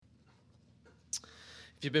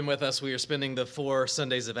If you've been with us, we are spending the 4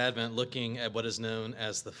 Sundays of Advent looking at what is known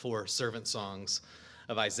as the 4 servant songs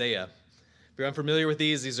of Isaiah. If you're unfamiliar with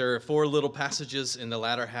these are 4 little passages in the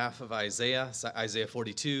latter half of Isaiah. Isaiah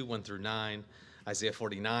 42, 1 through 9, Isaiah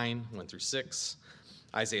 49, 1 through 6,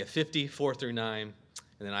 Isaiah 50, 4 through 9, and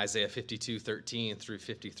then Isaiah 52, 13 through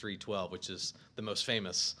 53, 12, which is the most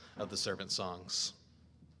famous of the servant songs.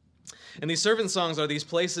 And these servant songs are these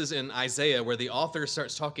places in Isaiah where the author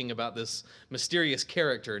starts talking about this mysterious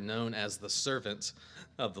character known as the servant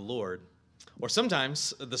of the Lord. Or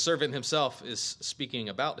sometimes the servant himself is speaking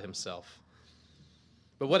about himself.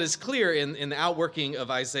 But what is clear in the outworking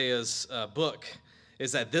of Isaiah's book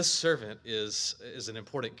is that this servant is an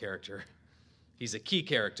important character. He's a key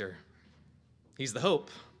character. He's the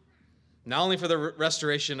hope, not only for the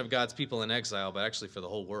restoration of God's people in exile, but actually for the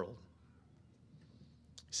whole world.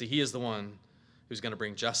 See, he is the one who's going to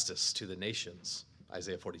bring justice to the nations,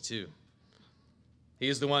 Isaiah 42. He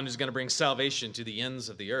is the one who's going to bring salvation to the ends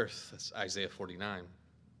of the earth, that's Isaiah 49.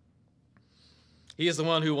 He is the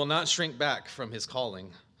one who will not shrink back from his calling.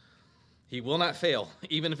 He will not fail,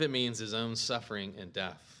 even if it means his own suffering and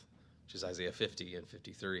death, which is Isaiah 50 and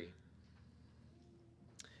 53.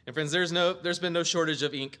 And friends, there's been no shortage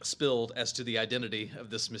of ink spilled as to the identity of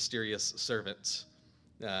this mysterious servant.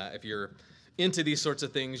 If you're into these sorts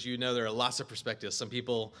of things, you know there are lots of perspectives. Some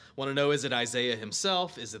people want to know, is it Isaiah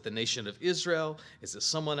himself? Is it the nation of Israel? Is it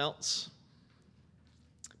someone else?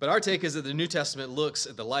 But our take is that the New Testament looks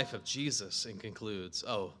at the life of Jesus and concludes,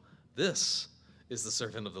 oh, this is the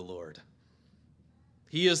servant of the Lord.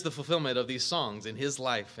 He is the fulfillment of these songs in his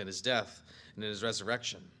life and his death and in his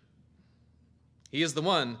resurrection. He is the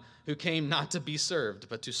one who came not to be served,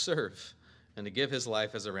 but to serve and to give his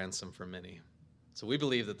life as a ransom for many. So we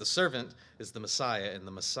believe that the servant is the Messiah, and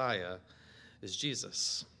the Messiah is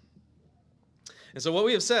Jesus. And so what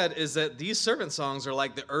we have said is that these servant songs are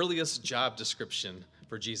like the earliest job description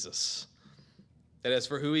for Jesus. That is,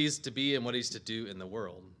 for who he's to be and what he's to do in the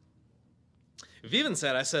world. We've even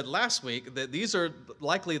said, I said last week, that these are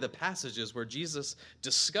likely the passages where Jesus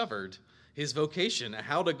discovered his vocation,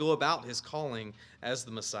 how to go about his calling as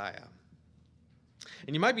the Messiah.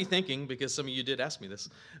 And you might be thinking, because some of you did ask me this,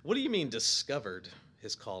 what do you mean discovered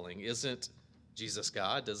his calling? Isn't Jesus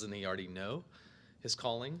God? Doesn't he already know his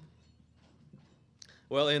calling?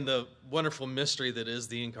 Well, in the wonderful mystery that is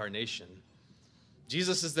the incarnation,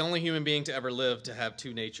 Jesus is the only human being to ever live to have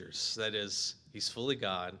 2 natures. That is, he's fully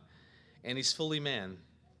God and he's fully man.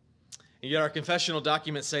 And yet our confessional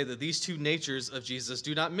documents say that these 2 natures of Jesus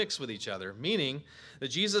do not mix with each other, meaning that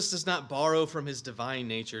Jesus does not borrow from his divine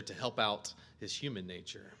nature to help out his human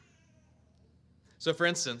nature. So for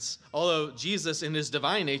instance, although Jesus in his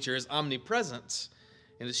divine nature is omnipresent,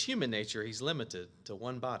 in his human nature he's limited to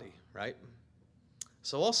one body, right?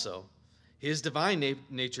 So also, his divine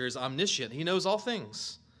nature is omniscient. He knows all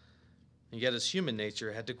things. And yet his human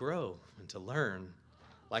nature had to grow and to learn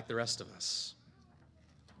like the rest of us.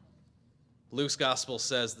 Luke's gospel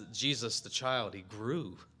says that Jesus, the child, he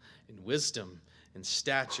grew in wisdom, in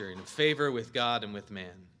stature, in favor with God and with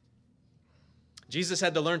man. Jesus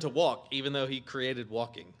had to learn to walk, even though he created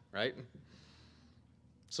walking, right?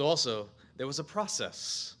 So also, there was a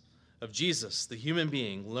process of Jesus, the human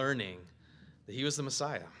being, learning that he was the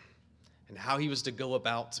Messiah and how he was to go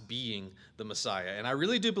about being the Messiah. And I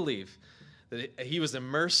really do believe that he was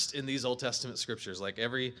immersed in these Old Testament scriptures like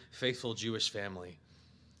every faithful Jewish family.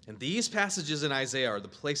 And these passages in Isaiah are the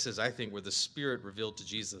places, I think, where the Spirit revealed to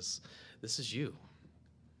Jesus, this is you.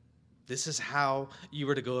 This is how you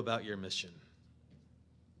were to go about your mission.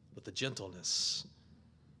 With the gentleness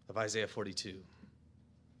of Isaiah 42.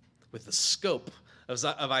 With the scope of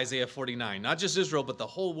Isaiah 49. Not just Israel, but the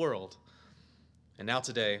whole world. And now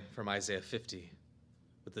today, from Isaiah 50,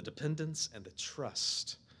 with the dependence and the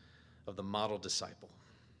trust of the model disciple.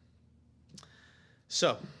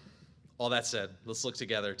 So, all that said, let's look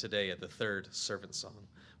together today at the 3rd servant song.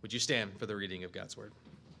 Would you stand for the reading of God's word?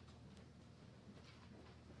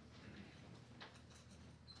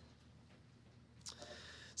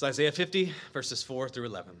 It's Isaiah 50, verses 4 through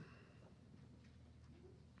 11.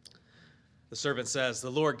 The servant says, "The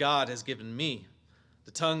Lord God has given me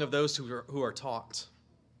the tongue of those who are taught,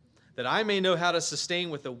 that I may know how to sustain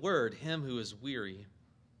with the word him who is weary.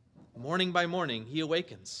 Morning by morning he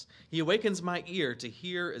awakens. He awakens my ear to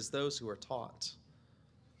hear as those who are taught.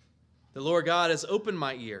 The Lord God has opened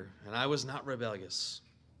my ear, and I was not rebellious.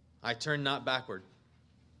 I turned not backward.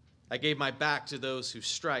 I gave my back to those who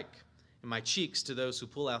strike, and my cheeks to those who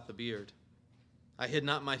pull out the beard. I hid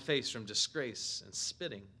not my face from disgrace and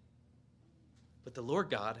spitting. But the Lord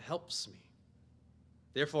God helps me.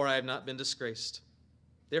 Therefore I have not been disgraced.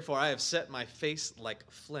 Therefore I have set my face like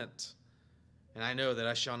flint, and I know that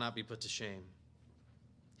I shall not be put to shame.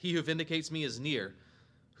 He who vindicates me is near.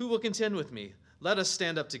 Who will contend with me? Let us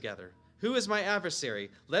stand up together. Who is my adversary?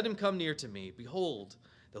 Let him come near to me. Behold,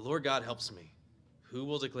 the Lord God helps me. Who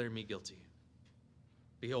will declare me guilty?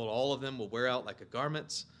 Behold, all of them will wear out like a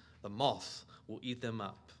garment. The moth will eat them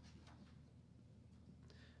up.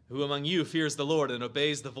 Who among you fears the Lord and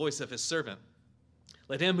obeys the voice of his servant?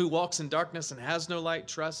 Let him who walks in darkness and has no light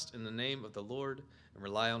trust in the name of the Lord and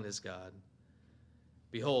rely on his God.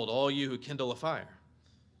 Behold, all you who kindle a fire,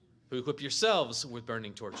 who equip yourselves with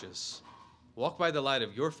burning torches, walk by the light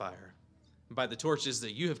of your fire, and by the torches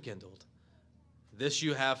that you have kindled. This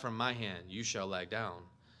you have from my hand, you shall lie down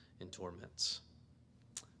in torments.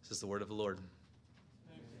 This is the word of the Lord.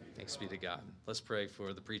 Thanks be to God. Let's pray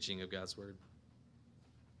for the preaching of God's word.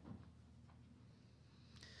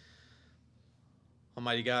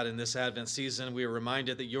 Almighty God, in this Advent season, we are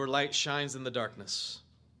reminded that your light shines in the darkness.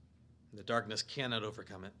 And the darkness cannot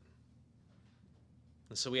overcome it.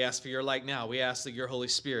 And so we ask for your light now. We ask that your Holy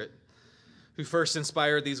Spirit, who first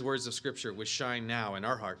inspired these words of Scripture, would shine now in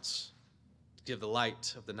our hearts to give the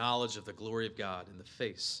light of the knowledge of the glory of God in the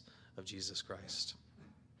face of Jesus Christ,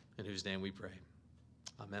 in whose name we pray.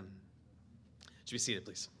 Amen. Should be seated,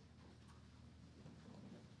 please.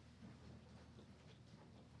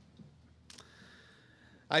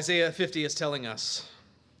 Isaiah 50 is telling us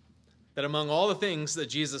that among all the things that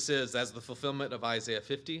Jesus is as the fulfillment of Isaiah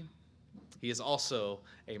 50, he is also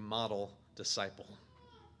a model disciple.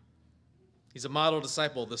 He's a model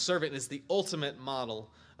disciple. The servant is the ultimate model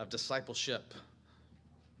of discipleship.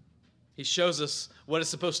 He shows us what it's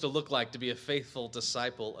supposed to look like to be a faithful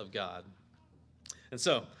disciple of God. And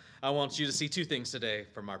so, I want you to see two things today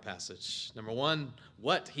from our passage. Number one,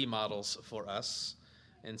 what he models for us.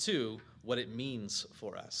 And two, what it means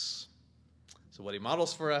for us. So what he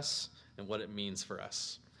models for us and what it means for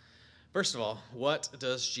us. First of all, what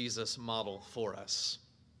does Jesus model for us?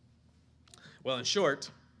 Well, in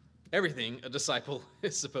short, everything a disciple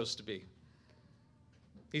is supposed to be.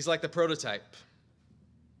 He's like the prototype.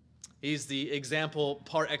 He's the example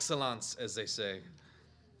par excellence, as they say.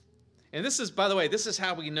 And this is, by the way, this is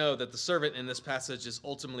how we know that the servant in this passage is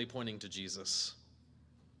ultimately pointing to Jesus.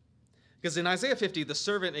 Because in Isaiah 50, the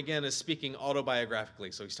servant, again, is speaking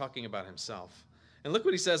autobiographically, so he's talking about himself. And look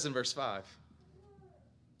what he says in verse 5.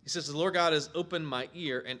 He says, the Lord God has opened my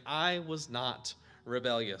ear, and I was not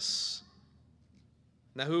rebellious.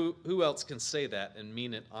 Now, who else can say that and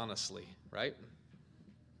mean it honestly, right?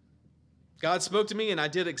 God spoke to me, and I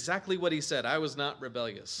did exactly what he said. I was not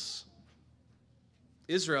rebellious.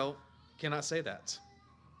 Israel cannot say that.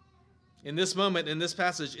 In this moment, in this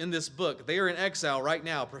passage, in this book, they are in exile right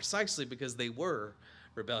now precisely because they were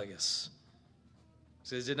rebellious.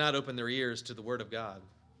 So they did not open their ears to the word of God.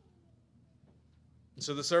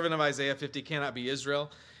 So the servant of Isaiah 50 cannot be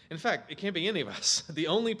Israel. In fact, it can't be any of us. The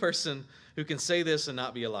only person who can say this and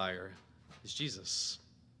not be a liar is Jesus.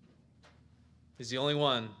 He's the only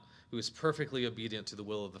one who is perfectly obedient to the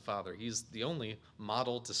will of the Father. He's the only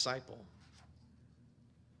model disciple.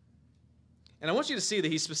 And I want you to see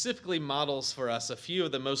that he specifically models for us a few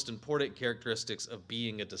of the most important characteristics of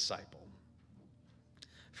being a disciple.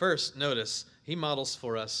 First, notice, he models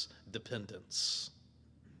for us dependence.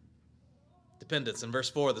 Dependence. In verse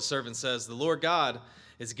 4, the servant says, the Lord God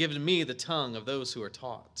has given me the tongue of those who are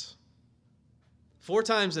taught. 4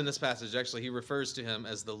 times in this passage, actually, he refers to him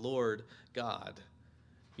as the Lord God.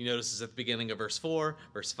 You notice this at the beginning of verse 4,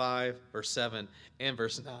 verse 5, verse 7, and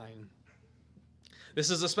verse 9. This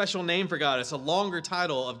is a special name for God. It's a longer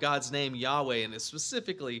title of God's name, Yahweh, and it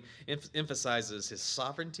specifically emphasizes his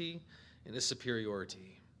sovereignty and his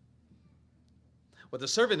superiority. What the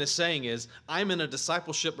servant is saying is, I'm in a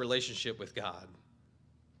discipleship relationship with God,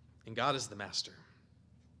 and God is the master.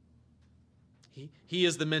 He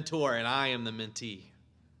is the mentor, and I am the mentee.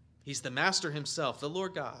 He's the master himself, the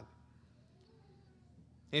Lord God.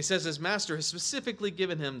 And he says his master has specifically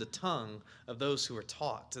given him the tongue of those who are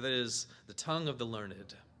taught. That is, the tongue of the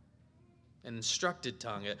learned, an instructed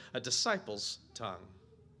tongue, a disciple's tongue.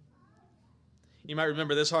 You might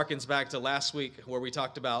remember this harkens back to last week where we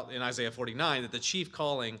talked about in Isaiah 49 that the chief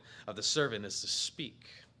calling of the servant is to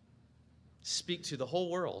speak to the whole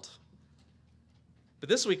world. But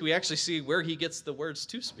this week we actually see where he gets the words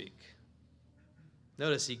to speak.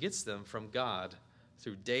 Notice he gets them from God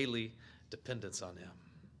through daily dependence on him.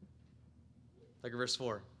 Look at verse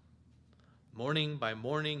 4. Morning by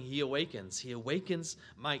morning he awakens. He awakens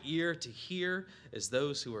my ear to hear as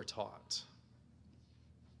those who are taught.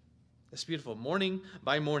 That's beautiful. Morning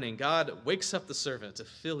by morning, God wakes up the servant to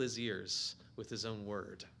fill his ears with his own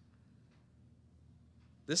word.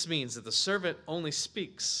 This means that the servant only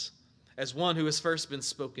speaks as one who has first been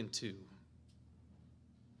spoken to.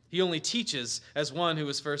 He only teaches as one who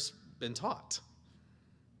has first been taught.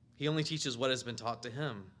 He only teaches what has been taught to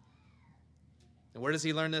him. And where does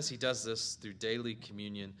he learn this? He does this through daily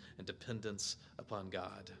communion and dependence upon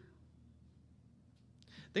God.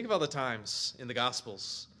 Think of all the times in the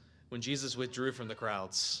Gospels when Jesus withdrew from the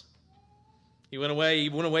crowds. He went away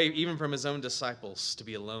even from his own disciples to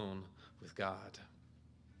be alone with God.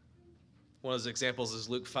 One of those examples is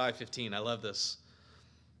Luke 5:15. I love this.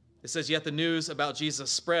 It says, "Yet the news about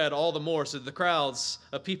Jesus spread all the more, so that the crowds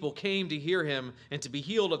of people came to hear him and to be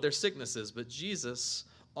healed of their sicknesses. But Jesus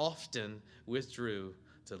often withdrew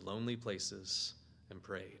to lonely places and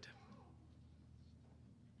prayed."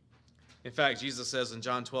 In fact, Jesus says in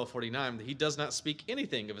John 12:49 that he does not speak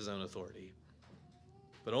anything of his own authority,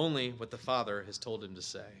 but only what the Father has told him to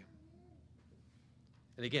say.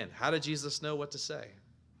 And again, how did Jesus know what to say?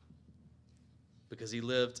 Because he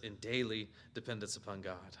lived in daily dependence upon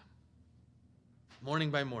God.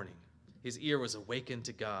 Morning by morning, his ear was awakened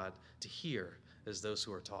to God to hear as those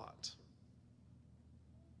who are taught.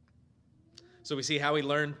 So we see how he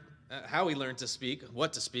learned to speak,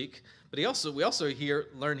 what to speak, but we also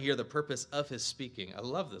learn here the purpose of his speaking. I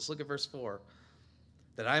love this. Look at verse 4.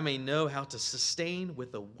 "That I may know how to sustain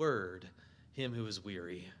with a word him who is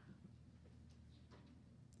weary."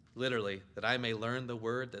 Literally, that I may learn the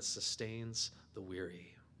word that sustains the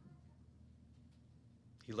weary.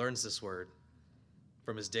 He learns this word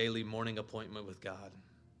from his daily morning appointment with God.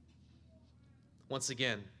 Once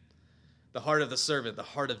again, the heart of the servant, the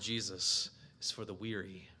heart of Jesus, is for the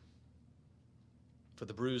weary, for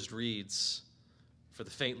the bruised reeds, for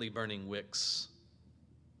the faintly burning wicks.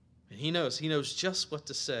 And he knows just what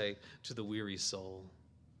to say to the weary soul.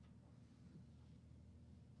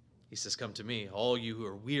 He says, "Come to me, all you who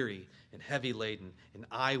are weary and heavy laden, and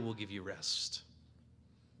I will give you rest.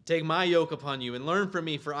 Take my yoke upon you and learn from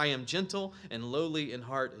me, for I am gentle and lowly in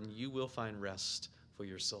heart, and you will find rest for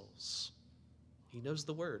your souls." He knows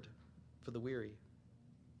the word for the weary.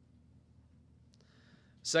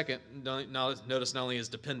 Second, notice not only his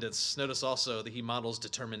dependence, notice also that he models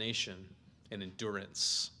determination and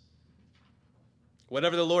endurance.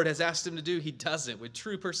 Whatever the Lord has asked him to do, he does it with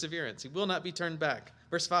true perseverance. He will not be turned back.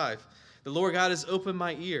 Verse 5, "The Lord God has opened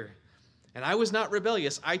my ear, and I was not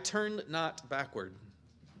rebellious. I turned not backward."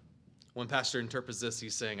 One pastor interprets this,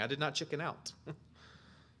 he's saying, "I did not chicken out.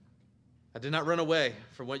 I did not run away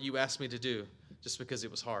from what you asked me to do just because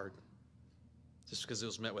it was hard, just because it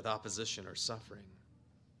was met with opposition or suffering."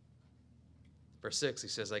 Verse 6, he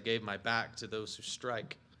says, "I gave my back to those who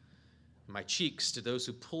strike, and my cheeks to those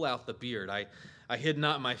who pull out the beard. I hid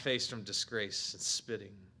not my face from disgrace and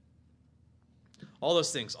spitting." All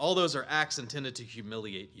those things, all those are acts intended to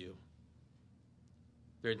humiliate you.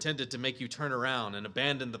 They're intended to make you turn around and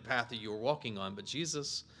abandon the path that you were walking on, but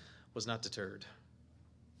Jesus was not deterred.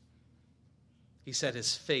 He set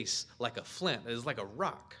his face like a flint, it is like a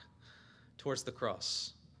rock, towards the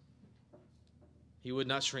cross. He would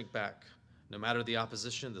not shrink back, no matter the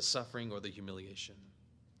opposition, the suffering, or the humiliation.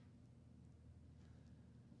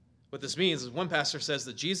 What this means is one pastor says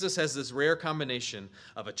that Jesus has this rare combination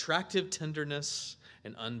of attractive tenderness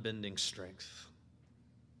and unbending strength.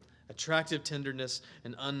 Attractive tenderness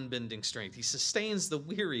and unbending strength. He sustains the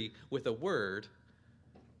weary with a word,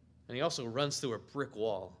 and he also runs through a brick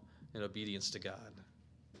wall in obedience to God.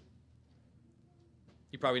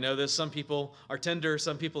 You probably know this. Some people are tender,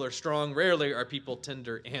 some people are strong. Rarely are people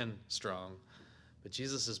tender and strong. But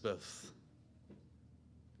Jesus is both.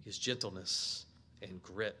 His gentleness and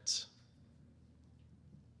grit.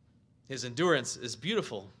 His endurance is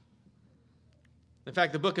beautiful. In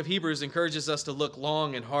fact, the book of Hebrews encourages us to look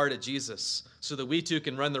long and hard at Jesus so that we too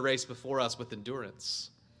can run the race before us with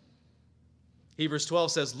endurance. Hebrews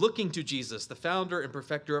 12 says, "Looking to Jesus, the founder and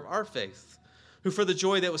perfecter of our faith, who for the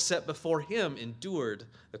joy that was set before him endured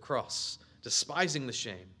the cross, despising the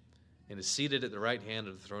shame, and is seated at the right hand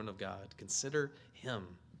of the throne of God. Consider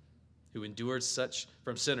him who endured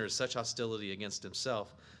from sinners such hostility against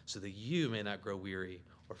himself, so that you may not grow weary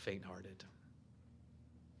or faint-hearted."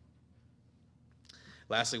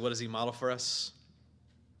 Lastly, what does he model for us?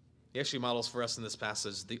 He actually models for us in this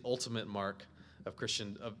passage the ultimate mark of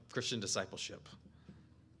Christian discipleship.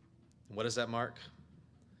 And what is that mark?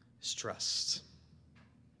 His trust.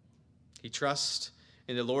 He trusts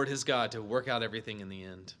in the Lord his God to work out everything in the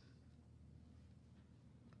end.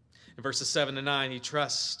 In verses 7 to 9, he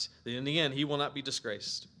trusts that in the end he will not be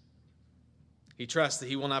disgraced. He trusts that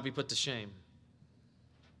he will not be put to shame.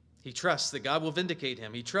 He trusts that God will vindicate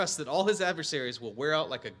him. He trusts that all his adversaries will wear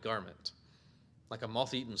out like a garment, like a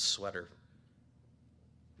moth-eaten sweater.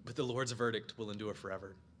 but the Lord's verdict will endure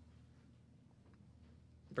forever.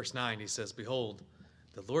 Verse 9, he says, behold,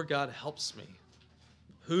 the Lord God helps me.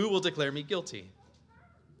 Who will declare me guilty?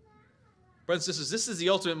 Brothers and sisters, this is the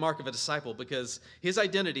ultimate mark of a disciple because his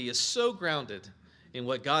identity is so grounded in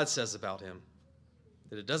what God says about him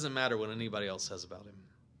that it doesn't matter what anybody else says about him.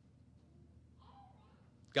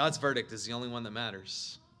 God's verdict is the only one that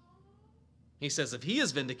matters. He says if he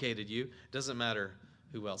has vindicated you, it doesn't matter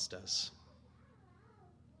who else does.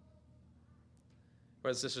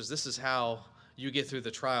 Brothers and sisters, this is how you get through the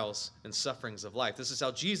trials and sufferings of life. This is how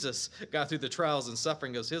Jesus got through the trials and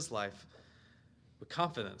suffering of his life, with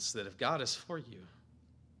confidence that if God is for you,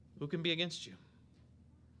 who can be against you?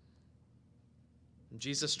 And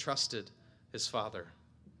Jesus trusted his Father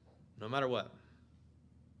no matter what.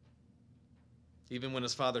 Even when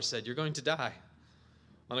his Father said, you're going to die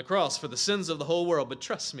on a cross for the sins of the whole world, but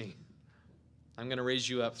trust me, I'm going to raise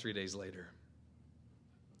you up 3 days later.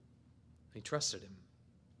 He trusted him.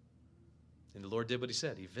 And the Lord did what he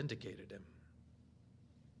said. He vindicated him.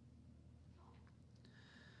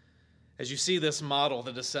 As you see this model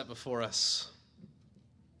that is set before us,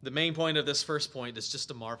 the main point of this first point is just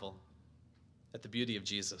to marvel at the beauty of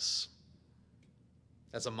Jesus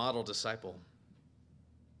as a model disciple.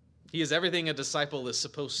 He is everything a disciple is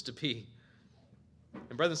supposed to be.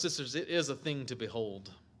 And brothers and sisters, it is a thing to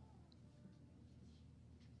behold.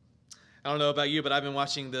 I don't know about you, but I've been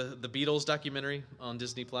watching the Beatles documentary on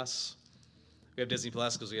Disney+. We have Disney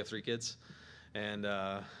Plus because we have 3 kids.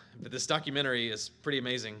 But this documentary is pretty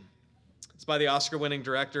amazing. It's by the Oscar-winning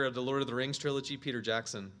director of the Lord of the Rings trilogy, Peter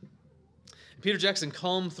Jackson. Peter Jackson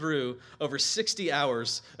combed through over 60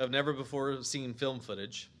 hours of never-before-seen film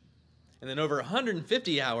footage, and then over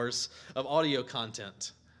 150 hours of audio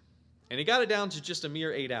content. And he got it down to just a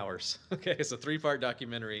mere 8 hours. Okay, it's a 3-part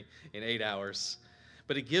documentary in 8 hours.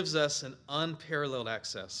 But it gives us an unparalleled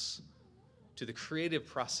access to the creative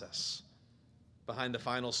process behind the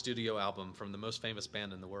final studio album from the most famous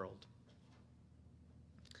band in the world.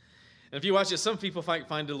 And if you watch it, some people find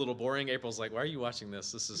it a little boring. April's like, why are you watching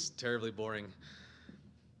this? This is terribly boring.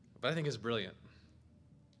 But I think it's brilliant.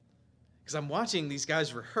 Because I'm watching these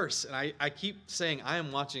guys rehearse, and I keep saying I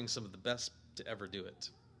am watching some of the best to ever do it.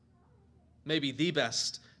 Maybe the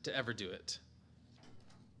best to ever do it.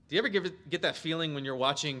 Do you ever get that feeling when you're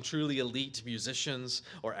watching truly elite musicians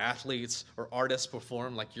or athletes or artists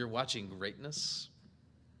perform, like you're watching greatness?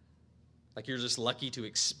 Like you're just lucky to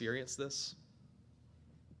experience this?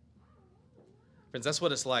 Friends, that's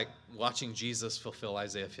what it's like watching Jesus fulfill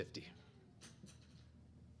Isaiah 50.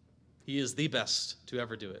 He is the best to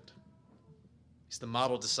ever do it. He's the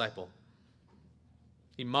model disciple.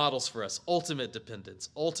 He models for us ultimate dependence,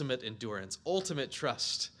 ultimate endurance, ultimate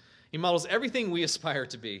trust. He models everything we aspire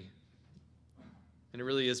to be. And it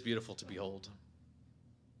really is beautiful to behold.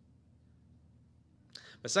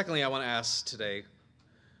 But secondly, I want to ask today,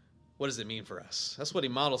 what does it mean for us? That's what he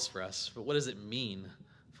models for us, but what does it mean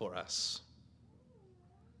for us?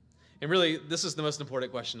 And really, this is the most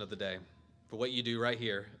important question of the day for what you do right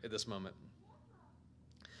here at this moment.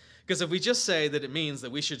 Because if we just say that it means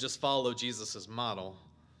that we should just follow Jesus' model,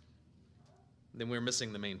 then we're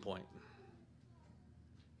missing the main point.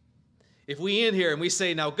 If we end here and we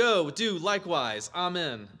say, now go, do likewise,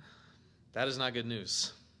 amen, that is not good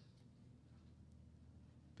news.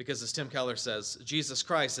 Because as Tim Keller says, Jesus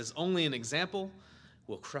Christ as only an example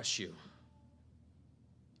will crush you.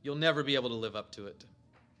 You'll never be able to live up to it.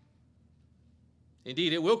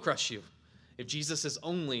 Indeed, it will crush you if Jesus is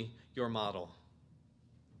only your model.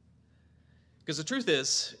 Because the truth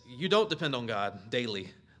is, you don't depend on God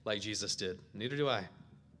daily like Jesus did. Neither do I.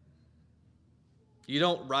 You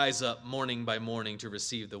don't rise up morning by morning to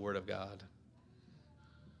receive the word of God.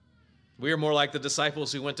 We are more like the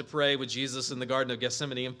disciples who went to pray with Jesus in the Garden of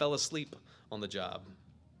Gethsemane and fell asleep on the job.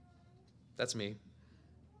 That's me.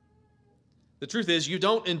 The truth is, you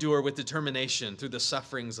don't endure with determination through the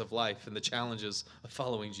sufferings of life and the challenges of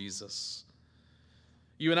following Jesus.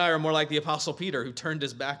 You and I are more like the Apostle Peter, who turned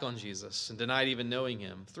his back on Jesus and denied even knowing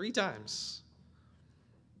him 3 times.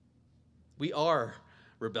 We are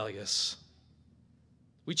rebellious.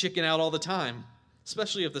 We chicken out all the time,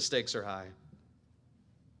 especially if the stakes are high.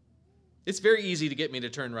 It's very easy to get me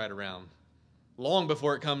to turn right around, long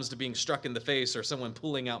before it comes to being struck in the face or someone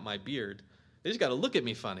pulling out my beard. They just got to look at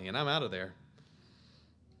me funny, and I'm out of there.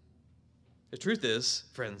 The truth is,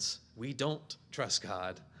 friends, we don't trust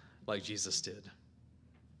God like Jesus did.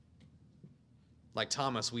 Like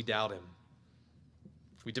Thomas, we doubt him.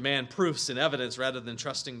 We demand proofs and evidence rather than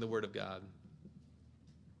trusting the word of God.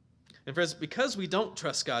 And friends, because we don't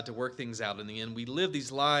trust God to work things out in the end, we live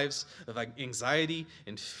these lives of anxiety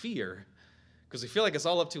and fear Because we feel like it's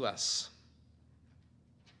all up to us.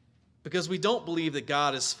 Because we don't believe that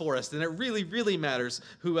God is for us, then it really, really matters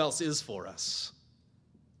who else is for us.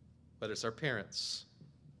 Whether it's our parents,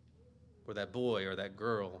 or that boy, or that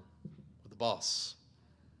girl, or the boss.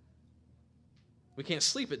 We can't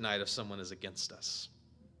sleep at night if someone is against us.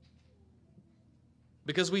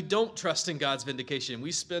 Because we don't trust in God's vindication.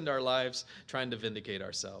 We spend our lives trying to vindicate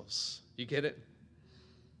ourselves. You get it?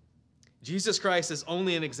 Jesus Christ is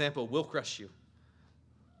only an example will crush you.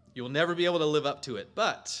 You'll never be able to live up to it.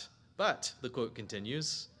 But, the quote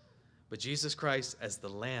continues, but Jesus Christ as the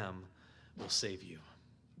Lamb will save you.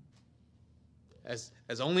 As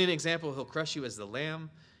only an example, he'll crush you. As the Lamb,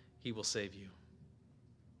 he will save you.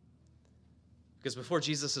 Because before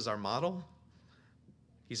Jesus is our model,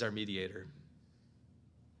 he's our mediator.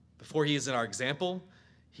 Before he is our example,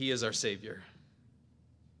 he is our Savior.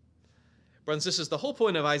 Brothers and sisters, the whole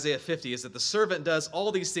point of Isaiah 50 is that the servant does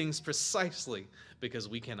all these things precisely because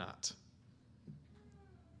we cannot.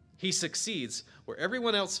 He succeeds where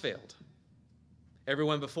everyone else failed.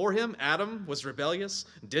 Everyone before him, Adam, was rebellious,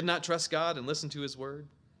 did not trust God and listen to his word.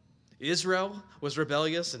 Israel was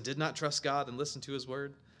rebellious and did not trust God and listen to his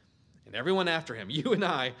word. And everyone after him, you and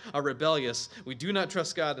I, are rebellious. We do not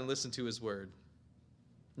trust God and listen to his word.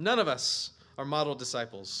 None of us are model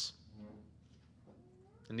disciples.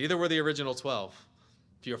 And neither were the original 12,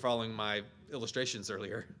 if you were following my illustrations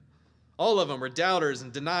earlier. All of them were doubters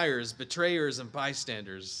and deniers, betrayers and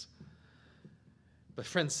bystanders. But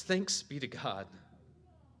friends, thanks be to God.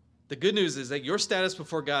 The good news is that your status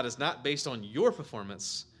before God is not based on your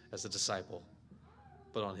performance as a disciple,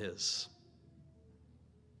 but on his.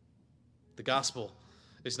 The gospel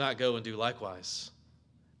is not go and do likewise,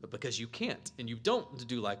 but because you can't and you don't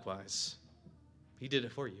do likewise, he did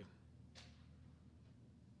it for you.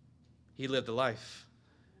 He lived a life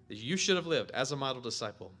that you should have lived as a model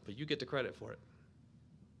disciple, but you get the credit for it.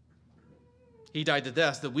 He died the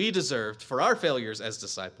death that we deserved for our failures as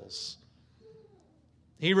disciples.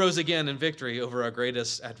 He rose again in victory over our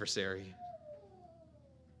greatest adversary.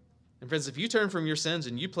 And friends, if you turn from your sins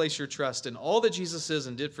and you place your trust in all that Jesus is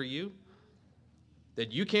and did for you,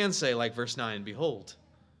 that you can say, like verse 9, behold,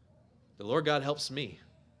 the Lord God helps me.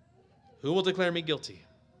 Who will declare me guilty?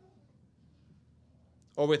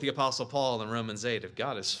 Or with the Apostle Paul in Romans 8, if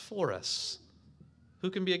God is for us, who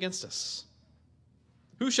can be against us?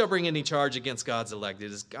 Who shall bring any charge against God's elect?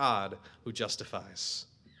 It is God who justifies.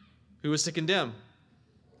 Who is to condemn?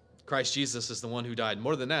 Christ Jesus is the one who died.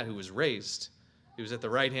 More than that, who was raised. He was at the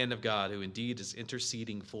right hand of God, who indeed is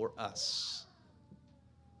interceding for us.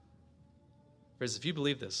 Friends, if you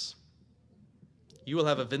believe this, you will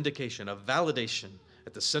have a vindication, a validation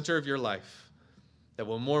at the center of your life that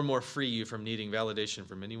will more and more free you from needing validation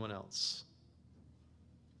from anyone else.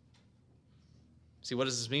 See, what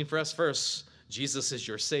does this mean for us? First, Jesus is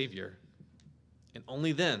your Savior, and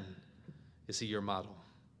only then is he your model.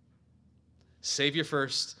 Savior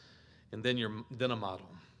first, and then a model.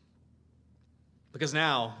 Because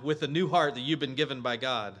now, with a new heart that you've been given by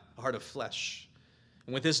God, a heart of flesh,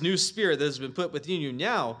 and with this new spirit that has been put within you,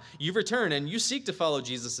 now you return and you seek to follow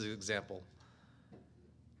Jesus' example.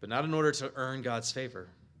 But not in order to earn God's favor,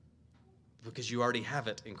 because you already have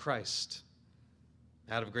it in Christ,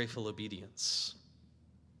 out of grateful obedience.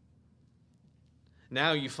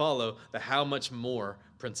 Now you follow the how much more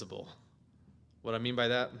principle. What I mean by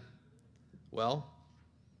that? Well,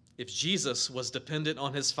 if Jesus was dependent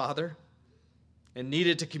on his Father and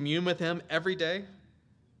needed to commune with him every day,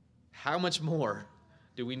 how much more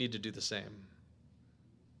do we need to do the same?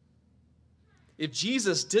 If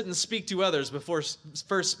Jesus didn't speak to others before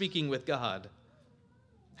first speaking with God,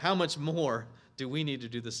 how much more do we need to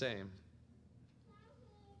do the same?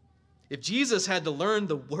 If Jesus had to learn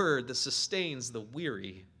the word that sustains the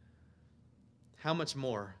weary, how much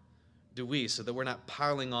more do we, so that we're not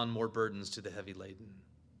piling on more burdens to the heavy laden?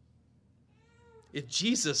 If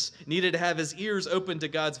Jesus needed to have his ears open to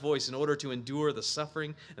God's voice in order to endure the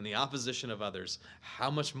suffering and the opposition of others,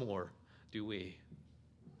 how much more do we?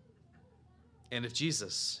 And if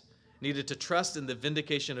Jesus needed to trust in the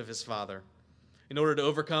vindication of his Father in order to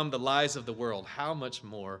overcome the lies of the world, how much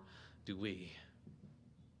more do we?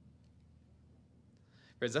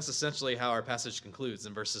 Friends, that's essentially how our passage concludes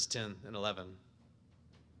in verses 10 and 11.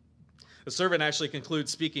 The servant actually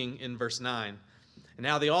concludes speaking in verse 9. And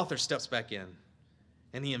now the author steps back in,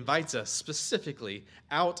 and he invites us specifically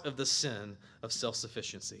out of the sin of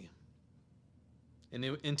self-sufficiency and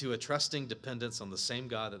into a trusting dependence on the same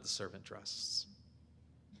God that the servant trusts.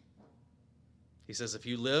 He says, if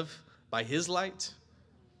you live by his light,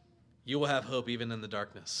 you will have hope even in the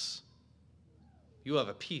darkness. You will have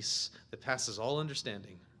a peace that passes all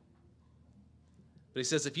understanding. But he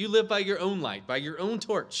says, if you live by your own light, by your own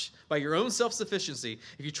torch, by your own self-sufficiency,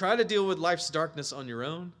 if you try to deal with life's darkness on your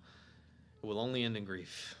own, it will only end in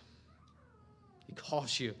grief. He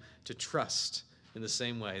calls you to trust in the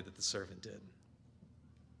same way that the servant did.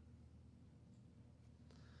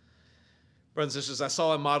 Brothers and sisters, I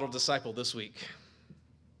saw a model disciple this week,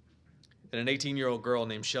 and an 18-year-old girl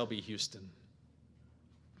named Shelby Houston.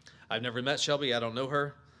 I've never met Shelby. I don't know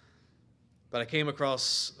her. But I came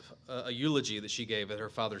across a eulogy that she gave at her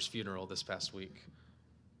father's funeral this past week.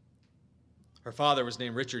 Her father was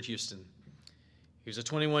named Richard Houston. He was a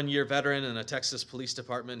 21-year veteran in a Texas police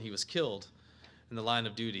department. He was killed in the line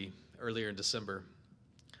of duty earlier in December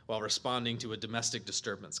while responding to a domestic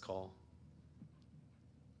disturbance call.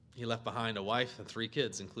 He left behind a wife and 3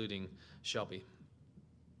 kids, including Shelby.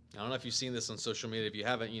 I don't know if you've seen this on social media. If you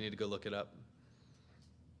haven't, you need to go look it up.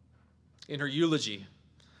 In her eulogy,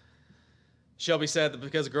 Shelby said that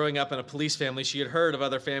because growing up in a police family, she had heard of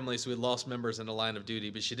other families who had lost members in the line of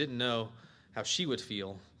duty, but she didn't know how she would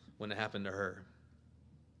feel when it happened to her.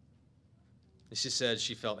 And she said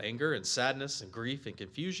she felt anger and sadness and grief and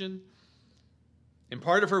confusion. And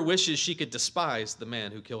part of her wish is she could despise the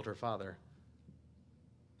man who killed her father.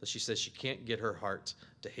 But she says she can't get her heart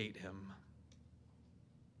to hate him.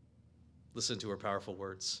 Listen to her powerful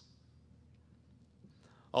words.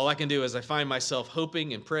 All I can do is I find myself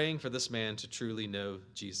hoping and praying for this man to truly know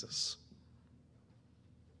Jesus.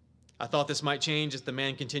 I thought this might change as the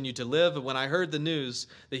man continued to live, but when I heard the news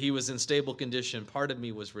that he was in stable condition, part of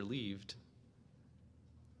me was relieved.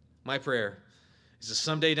 My prayer is that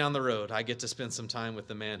someday down the road, I get to spend some time with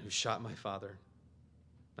the man who shot my father.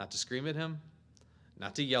 Not to scream at him,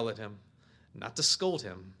 not to yell at him, not to scold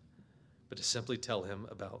him, but to simply tell him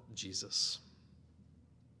about Jesus.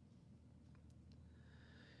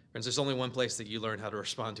 Friends, there's only one place that you learn how to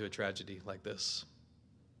respond to a tragedy like this.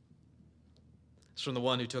 It's from the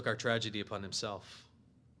one who took our tragedy upon himself.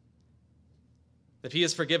 If he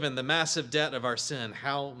has forgiven the massive debt of our sin,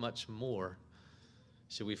 how much more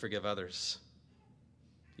should we forgive others,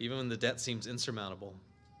 even when the debt seems insurmountable?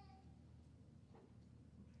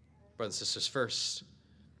 Brothers and sisters, first,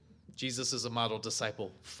 Jesus is a model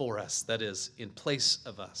disciple for us, that is, in place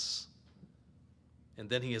of us. And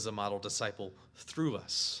then he is a model disciple through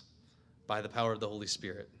us by the power of the Holy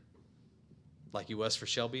Spirit, like he was for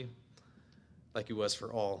Shelby, like he was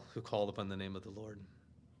for all who called upon the name of the Lord.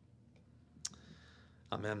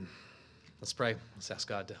 Amen. Let's pray. Let's ask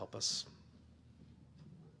God to help us.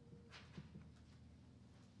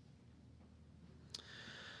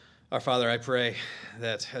 Our Father, I pray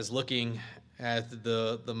that as looking at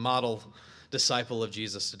the model disciple of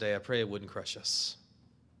Jesus today, I pray it wouldn't crush us.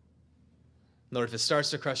 Lord, if it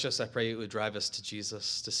starts to crush us, I pray it would drive us to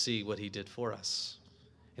Jesus to see what he did for us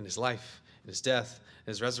in his life, in his death,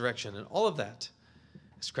 in his resurrection, and all of that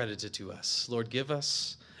is credited to us. Lord, give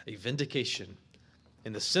us a vindication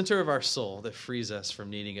in the center of our soul that frees us from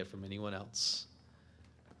needing it from anyone else.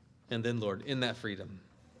 And then, Lord, in that freedom,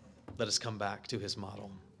 let us come back to his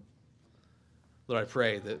model. Lord, I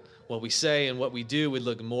pray that what we say and what we do would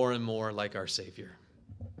look more and more like our Savior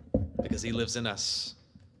because he lives in us,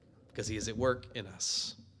 because he is at work in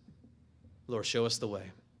us. Lord, show us the way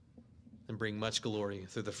and bring much glory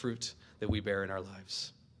through the fruit that we bear in our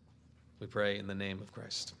lives. We pray in the name of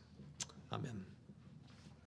Christ. Amen.